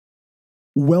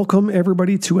Welcome,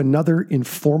 everybody, to another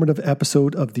informative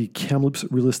episode of the Kamloops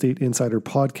Real Estate Insider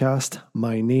Podcast.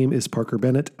 My name is Parker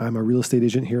Bennett. I'm a real estate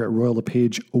agent here at Royal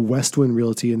LePage Westwind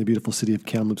Realty in the beautiful city of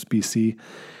Kamloops, BC.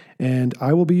 And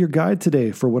I will be your guide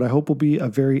today for what I hope will be a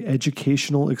very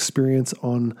educational experience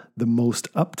on the most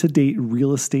up-to-date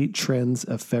real estate trends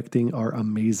affecting our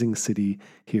amazing city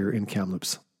here in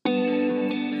Kamloops.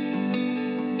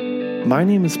 My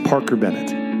name is Parker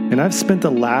Bennett, and I've spent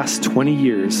the last 20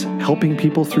 years helping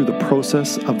people through the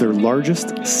process of their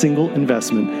largest single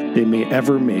investment they may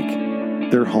ever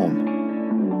make, their home.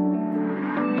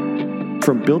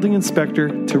 From building inspector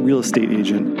to real estate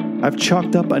agent, I've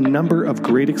chalked up a number of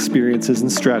great experiences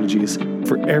and strategies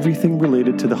for everything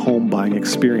related to the home buying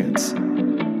experience.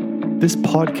 This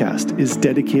podcast is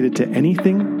dedicated to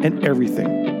anything and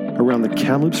everything around the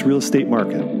Kamloops real estate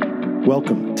market.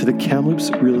 Welcome to the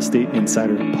Kamloops Real Estate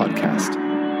Insider Podcast.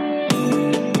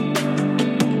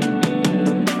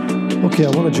 Okay,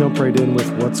 I want to jump right in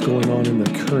with what's going on in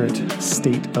the current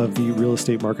state of the real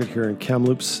estate market here in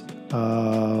Kamloops.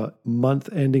 Month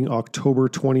ending October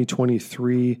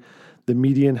 2023, the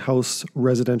median house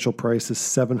residential price is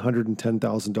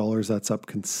 $710,000. That's up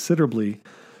considerably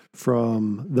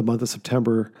from the month of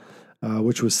September,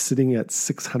 which was sitting at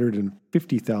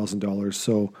 $650,000.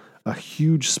 So a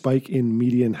huge spike in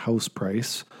median house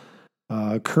price.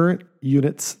 Current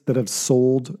units that have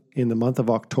sold in the month of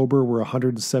October were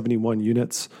 171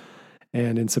 units,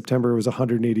 and in September it was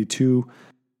 182.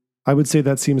 I would say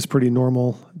that seems pretty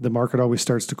normal. The market always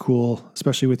starts to cool,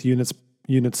 especially with units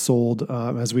sold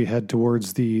as we head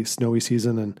towards the snowy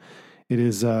season, and it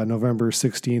is November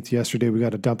 16th. Yesterday we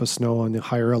got a dump of snow on the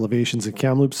higher elevations in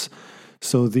Kamloops,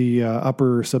 so the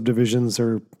upper subdivisions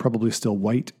are probably still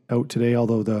white out today,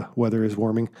 although the weather is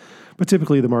warming. But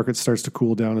typically the market starts to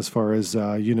cool down as far as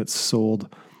units sold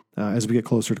as we get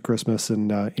closer to Christmas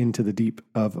and into the deep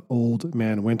of old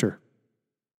man winter.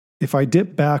 If I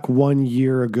dip back 1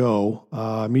 year ago,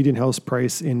 median house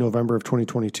price in November of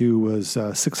 2022 was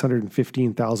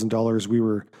 $615,000. We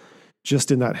were just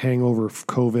in that hangover of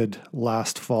COVID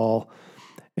last fall.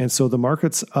 And so the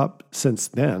market's up since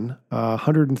then.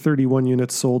 131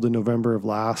 units sold in November of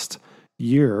last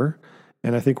year.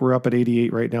 And I think we're up at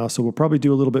 88 right now. So we'll probably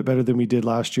do a little bit better than we did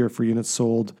last year for units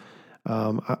sold.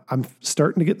 I'm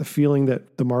starting to get the feeling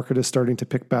that the market is starting to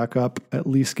pick back up, at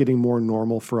least getting more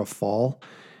normal for a fall.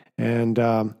 And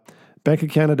Bank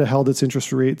of Canada held its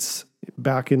interest rates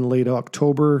back in late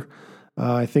October.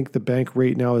 I think the bank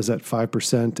rate now is at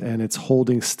 5% and it's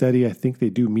holding steady. I think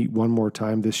they do meet one more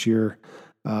time this year,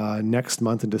 next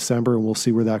month in December, and we'll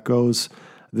see where that goes.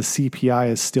 The CPI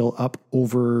is still up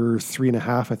over 3.5.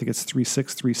 I think it's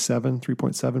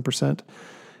 3.7%.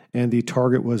 And the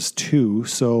target was 2.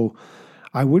 So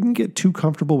I wouldn't get too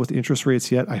comfortable with interest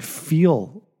rates yet. I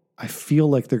feel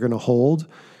like they're going to hold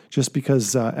just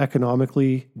because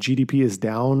economically GDP is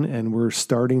down and we're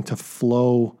starting to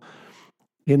flow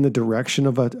in the direction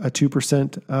of a 2%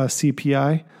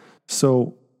 CPI.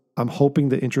 So I'm hoping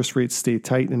the interest rates stay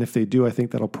tight. And if they do, I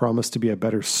think that'll promise to be a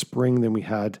better spring than we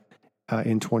had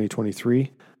in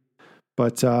 2023.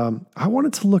 But I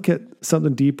wanted to look at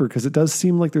something deeper because it does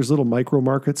seem like there's little micro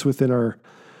markets within our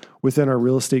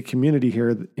real estate community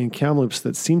here in Kamloops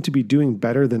that seem to be doing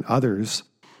better than others.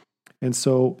 And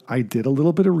so I did a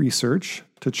little bit of research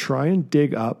to try and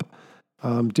dig up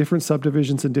different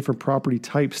subdivisions and different property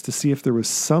types to see if there was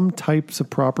some types of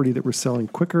property that were selling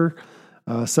quicker,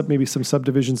 maybe some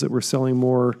subdivisions that were selling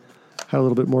more, had a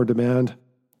little bit more demand.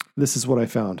 This is what I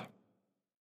found.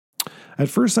 At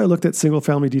first, I looked at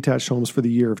single-family detached homes for the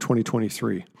year of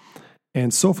 2023.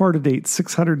 And so far to date,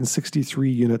 663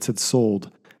 units had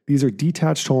sold. These are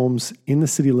detached homes in the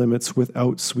city limits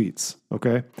without suites,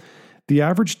 okay? The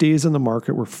average days on the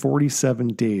market were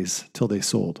 47 days till they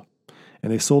sold.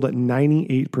 And they sold at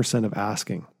 98% of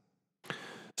asking.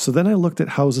 So then I looked at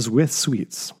houses with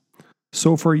suites.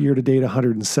 So far year to date,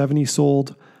 170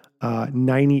 sold,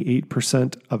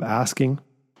 98% of asking.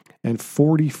 And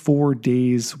 44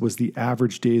 days was the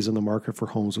average days on the market for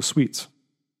homes with suites.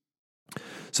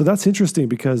 So that's interesting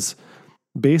because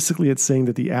basically it's saying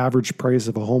that the average price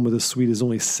of a home with a suite is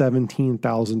only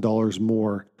 $17,000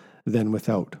 more than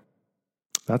without.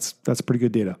 That's pretty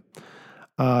good data.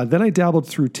 Then I dabbled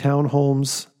through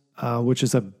townhomes, which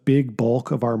is a big bulk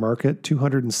of our market.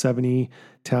 270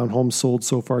 townhomes sold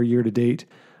so far year to date.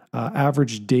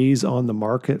 Average days on the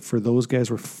market for those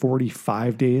guys were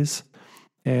 45 days.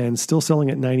 And still selling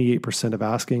at 98% of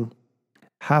asking.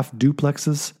 Half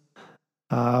duplexes,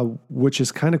 which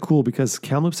is kind of cool because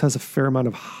Kamloops has a fair amount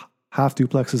of half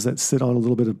duplexes that sit on a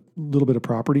little bit of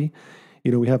property.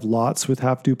 You know, we have lots with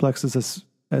half duplexes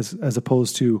as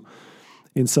opposed to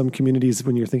In some communities,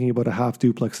 when you're thinking about a half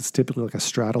duplex, it's typically like a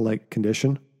strata-like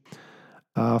condition.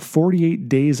 48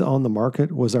 days on the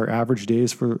market was our average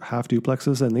days for half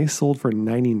duplexes, and they sold for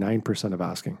 99% of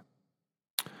asking.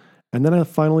 And then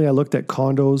finally, I looked at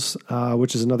condos,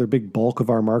 which is another big bulk of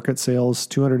our market sales.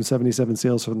 277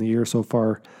 sales from the year so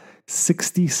far,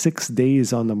 66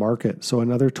 days on the market. So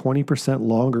another 20%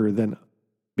 longer than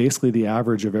basically the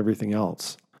average of everything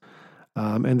else.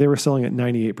 And they were selling at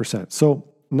 98%. So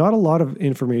not a lot of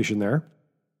information there.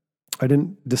 I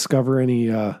didn't discover any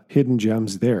hidden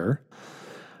gems there.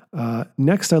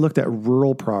 Next, I looked at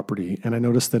rural property, and I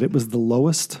noticed that it was the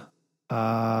lowest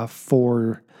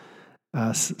for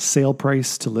sale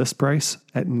price to list price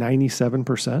at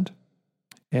 97%.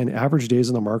 And average days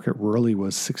on the market rurally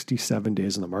was 67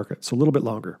 days on the market, so a little bit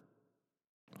longer.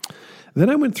 Then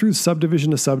I went through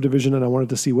subdivision to subdivision, and I wanted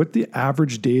to see what the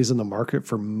average days on the market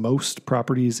for most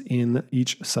properties in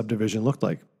each subdivision looked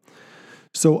like.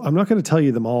 So I'm not going to tell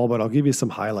you them all, but I'll give you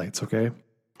some highlights, okay?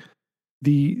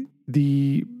 The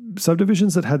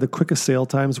subdivisions that had the quickest sale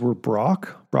times were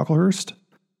Brocklehurst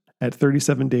at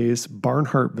 37 days,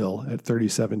 Barnhartville at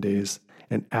 37 days,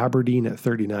 and Aberdeen at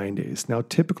 39 days. Now,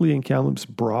 typically in Kamloops,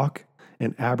 Brock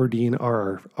and Aberdeen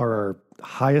are our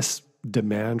highest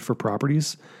demand for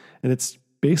properties, and it's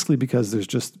basically because there's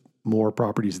just more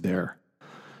properties there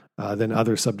than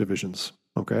other subdivisions,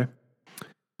 okay?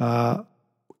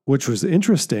 Which was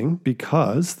interesting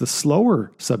because the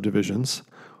slower subdivisions,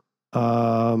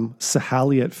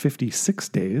 Sahali at 56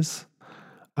 days,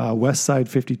 Westside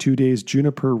 52 days,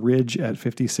 Juniper Ridge at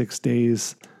 56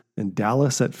 days, and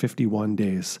Dallas at 51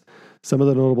 days. Some of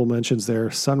the notable mentions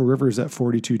there, Sun Rivers at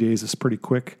 42 days is pretty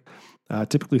quick.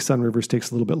 Typically, Sun Rivers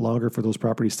takes a little bit longer for those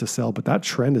properties to sell, but that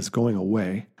trend is going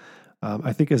away.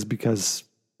 I think is because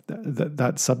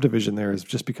that subdivision there is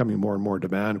just becoming more and more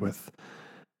demand with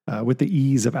the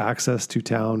ease of access to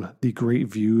town, the great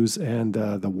views, and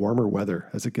the warmer weather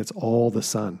as it gets all the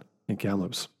sun in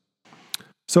Kamloops.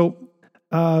 So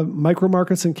micro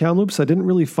markets in Kamloops, I didn't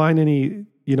really find any,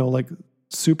 like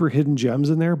super hidden gems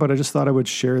in there, but I just thought I would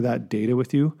share that data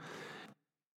with you.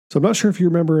 So I'm not sure if you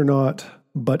remember or not,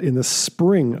 but in the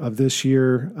spring of this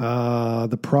year,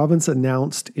 the province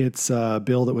announced its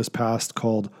bill that was passed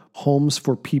called Homes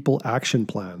for People Action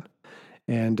Plan.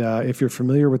 And if you're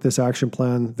familiar with this action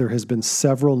plan, there has been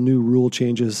several new rule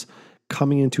changes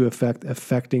coming into effect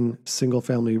affecting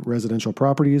single-family residential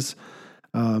properties.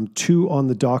 Two on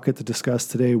the docket to discuss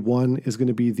today. One is going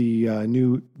to be the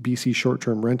new BC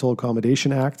Short-Term Rental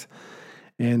Accommodation Act,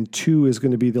 and two is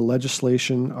going to be the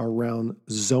legislation around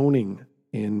zoning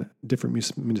in different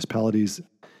municipalities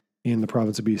in the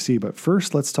province of BC. But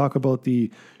first, let's talk about the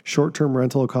Short-Term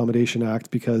Rental Accommodation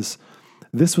Act, because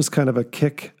this was kind of a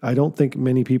kick. I don't think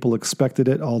many people expected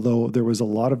it, although there was a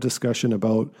lot of discussion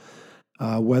about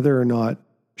whether or not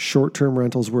short-term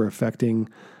rentals were affecting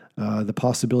the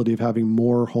possibility of having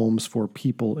more homes for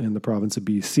people in the province of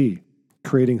BC,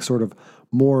 creating sort of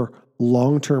more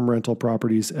long-term rental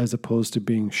properties as opposed to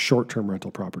being short-term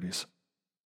rental properties.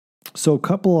 So a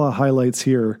couple of highlights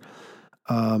here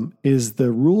is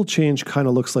the rule change kind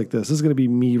of looks like this. This is going to be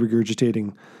me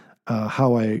regurgitating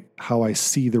how I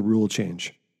see the rule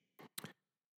change.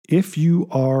 If you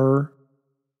are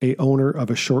a owner of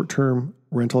a short-term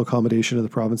rental accommodation in the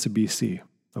province of BC,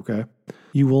 okay,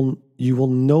 you will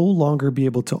no longer be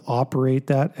able to operate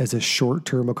that as a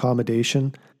short-term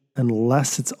accommodation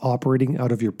unless it's operating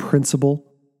out of your principal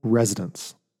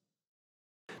residence.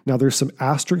 Now, there's some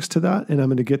asterisks to that, and I'm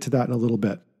going to get to that in a little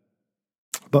bit.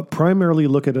 But primarily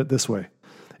look at it this way.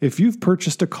 If you've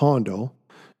purchased a condo,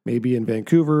 maybe in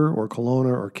Vancouver or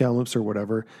Kelowna or Kamloops or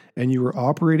whatever, and you were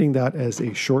operating that as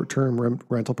a short-term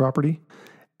rental property,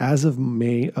 as of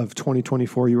May of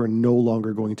 2024, you are no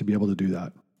longer going to be able to do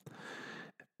that.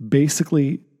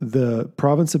 Basically, the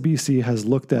province of BC has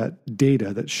looked at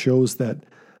data that shows that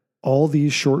all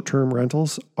these short-term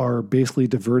rentals are basically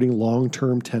diverting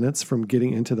long-term tenants from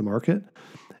getting into the market.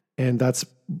 And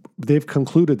they've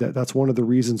concluded that that's one of the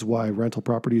reasons why rental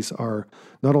properties are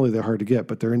not only they're hard to get,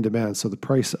 but they're in demand. So the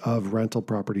price of rental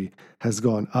property has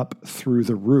gone up through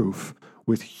the roof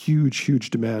with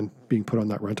huge demand being put on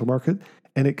that rental market.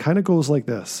 And it kind of goes like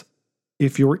this.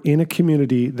 If you're in a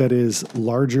community that is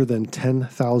larger than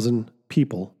 10,000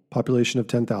 people, population of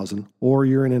 10,000, or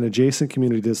you're in an adjacent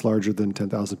community that's larger than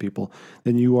 10,000 people,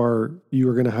 then you are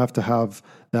going to have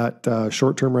that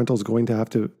short-term rental is going to have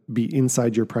to be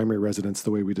inside your primary residence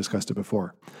the way we discussed it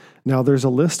before. Now, there's a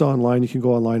list online. You can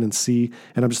go online and see,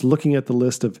 and I'm just looking at the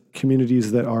list of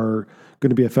communities that are going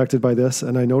to be affected by this,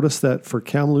 and I noticed that for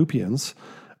Kamloopians,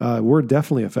 we're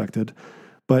definitely affected.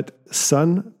 But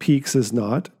Sun Peaks is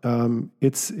not.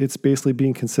 It's basically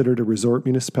being considered a resort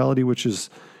municipality, which is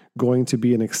going to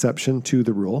be an exception to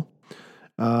the rule.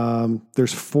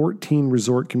 There's 14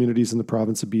 resort communities in the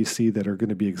province of BC that are going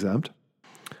to be exempt.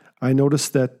 I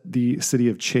noticed that the city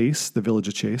of Chase, the village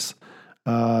of Chase,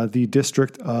 the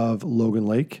district of Logan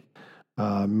Lake,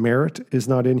 Merritt is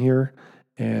not in here,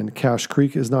 and Cache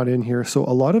Creek is not in here. So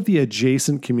a lot of the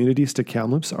adjacent communities to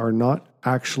Kamloops are not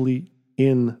actually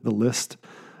in the list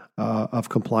of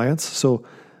compliance. So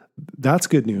that's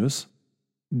good news.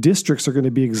 Districts are going to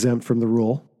be exempt from the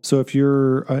rule. So if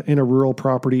you're in a rural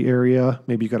property area,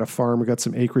 maybe you got a farm or got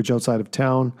some acreage outside of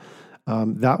town,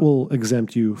 that will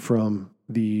exempt you from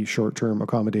the short-term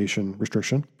accommodation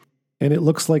restriction. And it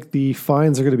looks like the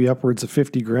fines are going to be upwards of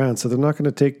 50 grand. So they're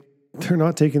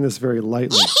not taking this very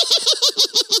lightly.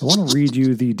 I want to read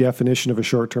you the definition of a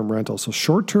short-term rental. So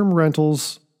short-term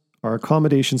rentals are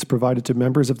accommodations provided to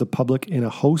members of the public in a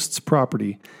host's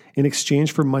property in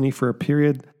exchange for money for a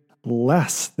period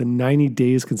less than 90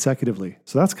 days consecutively.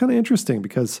 So that's kind of interesting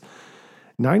because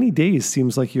 90 days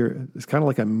seems like it's kind of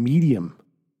like a medium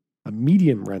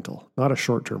rental, not a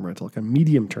short-term rental, like a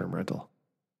medium-term rental.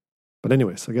 But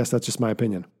anyways, I guess that's just my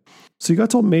opinion. So you got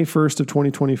till May 1st of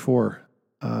 2024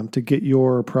 to get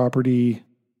your property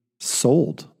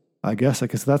sold. I guess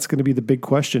that's going to be the big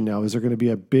question now. Is there going to be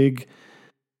a big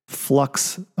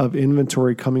flux of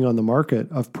inventory coming on the market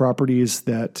of properties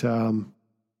that are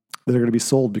going to be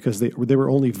sold because they were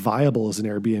only viable as an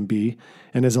Airbnb,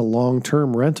 and as a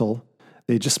long-term rental,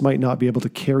 they just might not be able to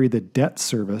carry the debt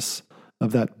service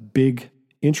of that big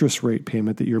interest rate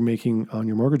payment that you're making on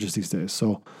your mortgages these days.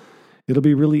 So it'll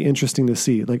be really interesting to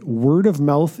see. Like, word of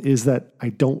mouth is that I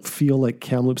don't feel like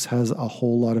Kamloops has a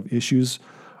whole lot of issues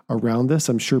around this.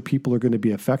 I'm sure people are going to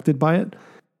be affected by it.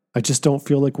 I just don't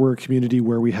feel like we're a community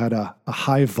where we had a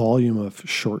high volume of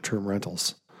short-term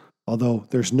rentals. Although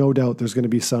there's no doubt there's going to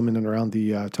be some in and around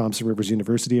the Thompson Rivers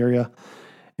University area.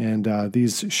 And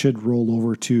these should roll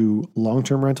over to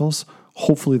long-term rentals.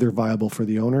 Hopefully they're viable for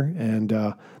the owner. And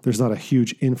there's not a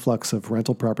huge influx of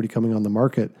rental property coming on the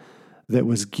market that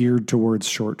was geared towards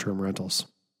short-term rentals.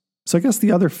 So I guess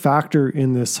the other factor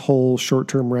in this whole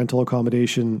short-term rental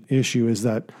accommodation issue is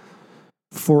that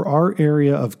for our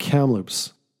area of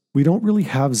Kamloops, we don't really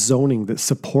have zoning that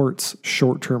supports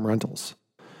short-term rentals.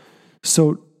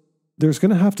 So there's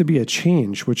going to have to be a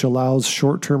change which allows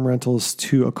short-term rentals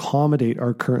to accommodate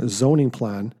our current zoning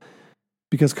plan.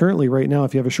 Because currently, right now,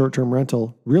 if you have a short-term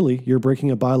rental, really, you're breaking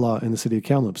a bylaw in the city of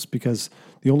Kamloops because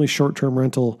the only short-term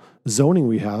rental zoning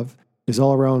we have is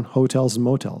all around hotels and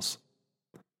motels.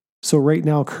 So right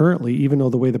now, currently, even though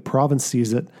the way the province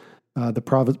sees it, the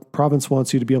province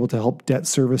wants you to be able to help debt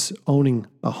service owning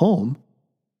a home.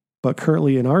 But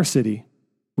currently in our city,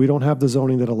 we don't have the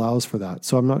zoning that allows for that.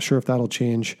 So I'm not sure if that'll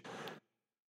change.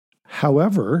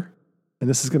 However, and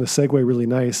this is going to segue really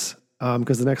nice,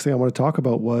 because the next thing I want to talk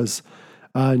about was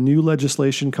new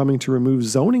legislation coming to remove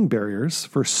zoning barriers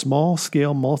for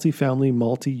small-scale multifamily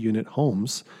multi-unit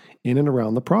homes in and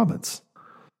around the province.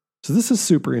 So this is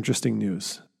super interesting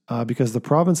news because the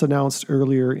province announced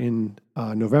earlier in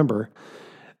November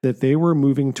that they were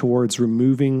moving towards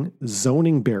removing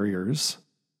zoning barriers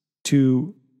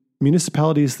to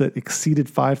municipalities that exceeded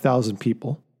 5,000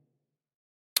 people.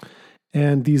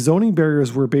 And the zoning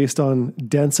barriers were based on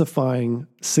densifying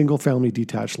single-family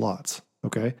detached lots,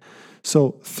 okay?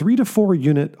 So 3 to 4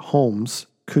 unit homes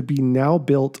could be now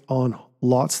built on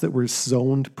lots that were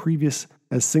zoned previous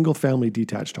as single-family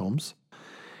detached homes.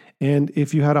 And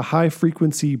if you had a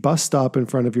high-frequency bus stop in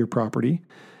front of your property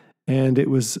and it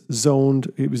was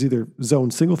either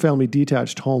zoned single-family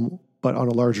detached home but on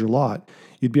a larger lot,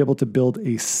 you'd be able to build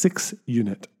a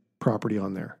 6-unit property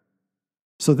on there.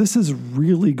 So this is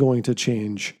really going to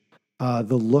change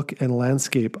the look and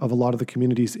landscape of a lot of the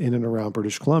communities in and around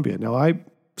British Columbia. Now, as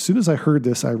soon as I heard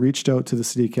this, I reached out to the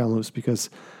city of Kamloops because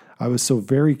I was so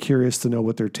very curious to know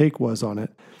what their take was on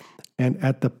it. And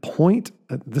at the point,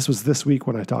 this was this week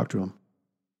when I talked to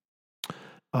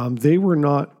them, they were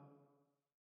not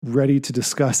ready to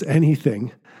discuss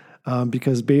anything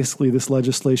because basically this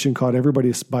legislation caught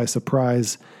everybody by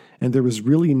surprise, and there was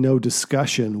really no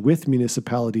discussion with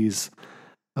municipalities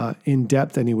in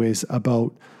depth anyways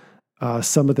about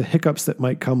some of the hiccups that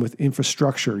might come with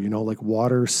infrastructure, like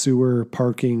water, sewer,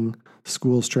 parking,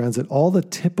 schools, transit, all the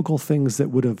typical things that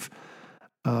would have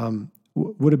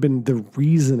been the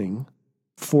reasoning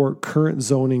for current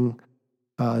zoning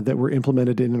that were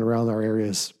implemented in and around our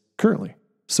areas currently.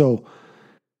 So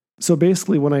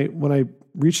basically, when I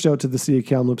reached out to the city of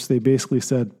Kamloops, they basically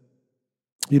said,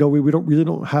 we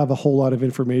don't have a whole lot of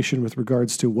information with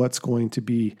regards to what's going to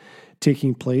be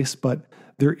taking place, but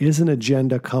there is an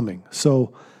agenda coming.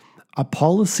 So a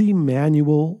policy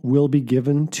manual will be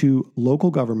given to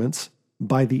local governments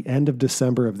by the end of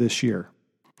December of this year.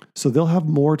 So they'll have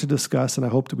more to discuss, and I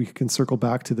hope that we can circle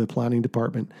back to the planning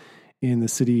department in the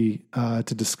city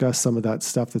to discuss some of that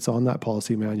stuff that's on that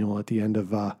policy manual at the end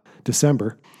of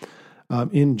December.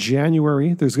 In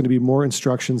January, there's going to be more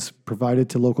instructions provided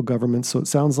to local governments. So it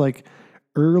sounds like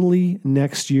early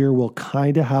next year, we'll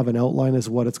kind of have an outline as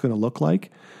what it's going to look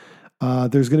like.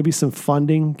 There's going to be some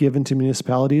funding given to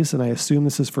municipalities, and I assume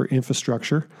this is for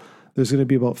infrastructure. There's going to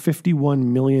be about $51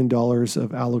 million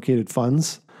of allocated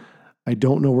funds. I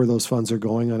don't know where those funds are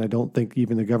going, and I don't think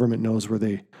even the government knows where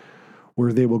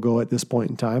they will go at this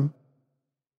point in time.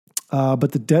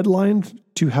 But the deadline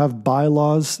to have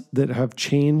bylaws that have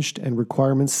changed and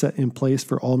requirements set in place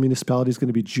for all municipalities is going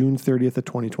to be June 30th of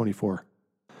 2024.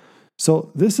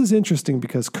 So this is interesting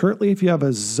because currently if you have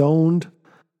a zoned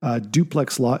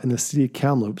duplex lot in the city of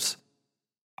Kamloops,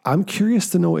 I'm curious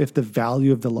to know if the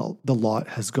value of the lot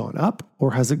has gone up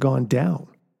or has it gone down?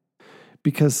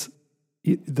 Because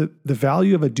the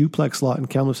value of a duplex lot in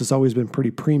Kamloops has always been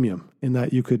pretty premium in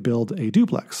that you could build a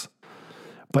duplex.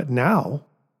 But now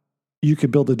you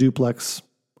could build a duplex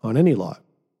on any lot,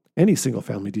 any single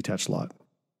family detached lot.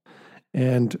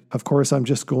 And of course, I'm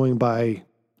just going by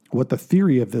what the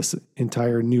theory of this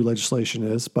entire new legislation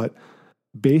is, but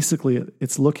basically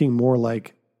it's looking more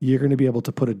like you're going to be able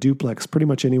to put a duplex pretty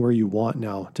much anywhere you want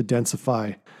now to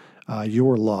densify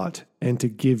your lot and to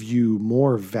give you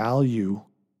more value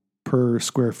per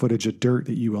square footage of dirt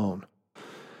that you own.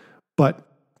 But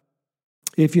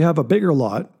if you have a bigger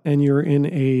lot and you're in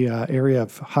a area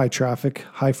of high traffic,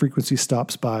 high frequency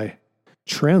stops by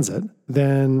transit,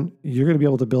 then you're going to be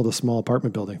able to build a small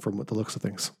apartment building from what the looks of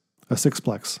things, a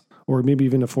sixplex, or maybe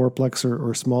even a fourplex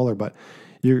or smaller. But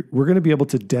we're going to be able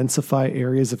to densify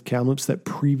areas of Kamloops that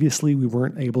previously we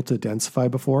weren't able to densify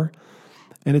before.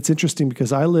 And it's interesting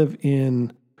because I live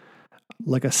in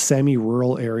like a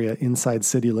semi-rural area inside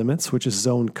city limits, which is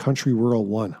zoned Country Rural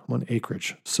 1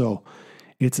 acreage. So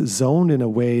it's zoned in a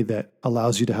way that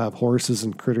allows you to have horses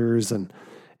and critters, and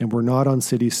we're not on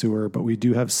city sewer, but we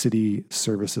do have city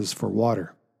services for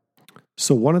water.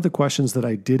 So one of the questions that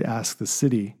I did ask the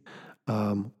city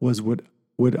was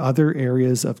would other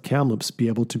areas of Kamloops be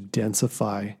able to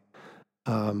densify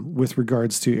with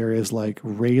regards to areas like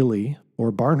Rayleigh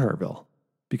or Barnhartville?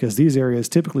 Because these areas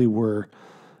typically were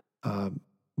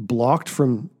blocked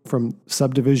from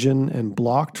subdivision and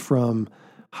blocked from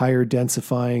higher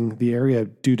densifying the area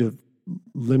due to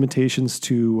limitations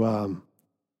to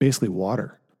basically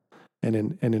water, and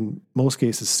in most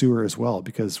cases sewer as well.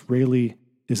 Because Rayleigh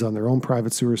is on their own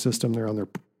private sewer system, they're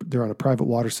on a private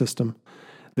water system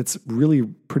that's really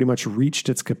pretty much reached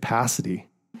its capacity,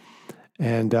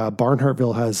 and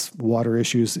Barnhartville has water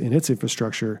issues in its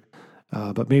infrastructure.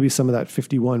 But maybe some of that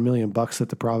 $51 million that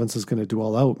the province is going to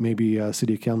dwell out, maybe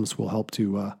City of Kamloops will help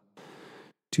to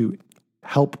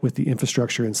help with the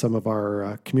infrastructure in some of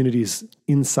our communities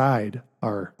inside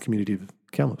our community of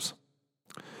Kamloops.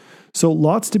 So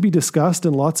lots to be discussed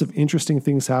and lots of interesting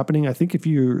things happening. I think if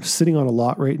you're sitting on a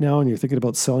lot right now and you're thinking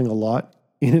about selling a lot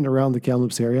in and around the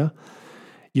Kamloops area,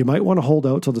 you might want to hold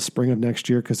out till the spring of next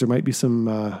year because there might be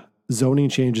some zoning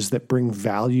changes that bring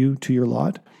value to your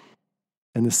lot.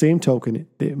 And the same token,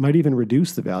 it might even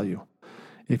reduce the value.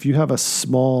 If you have a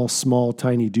small,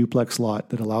 tiny duplex lot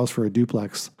that allows for a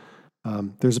duplex,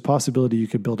 there's a possibility you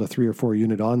could build a 3 or 4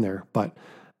 unit on there, but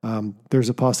there's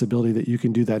a possibility that you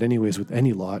can do that anyways with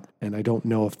any lot. And I don't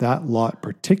know if that lot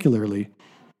particularly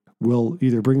will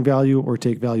either bring value or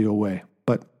take value away.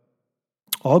 But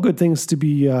all good things to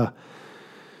be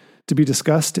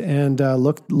discussed and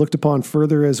looked upon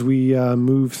further as we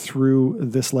move through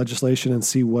this legislation and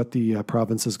see what the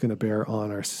province is going to bear on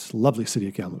our lovely city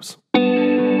of Kamloops.